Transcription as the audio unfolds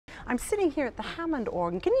I'm sitting here at the Hammond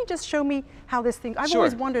organ. Can you just show me how this thing, I've Sure.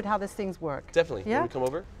 always wondered how these things work. Definitely. Yeah? Can we come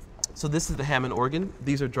over? So this is the Hammond organ.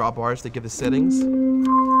 These are drawbars that give the settings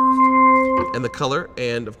and the color,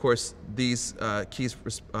 and of course these keys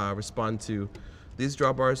respond to these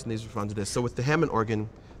drawbars, and these respond to this. So with the Hammond organ,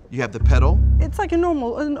 you have the pedal. It's like a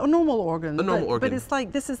normal organ. A normal organ. But it's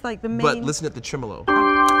like, this is like the main. But listen at the tremolo.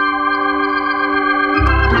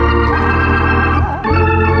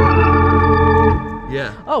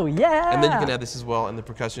 Yeah. Oh yeah. And then you can add this as well, and the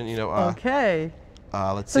percussion, you know. Okay.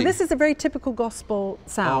 Let's see. So this is a very typical gospel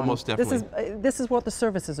sound. Oh, most definitely. This is what the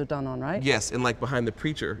services are done on, right? Yes, and like behind the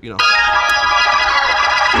preacher, you know.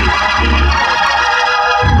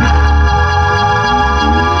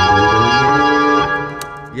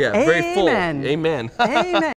 Yeah, very full. Amen. Amen. Amen.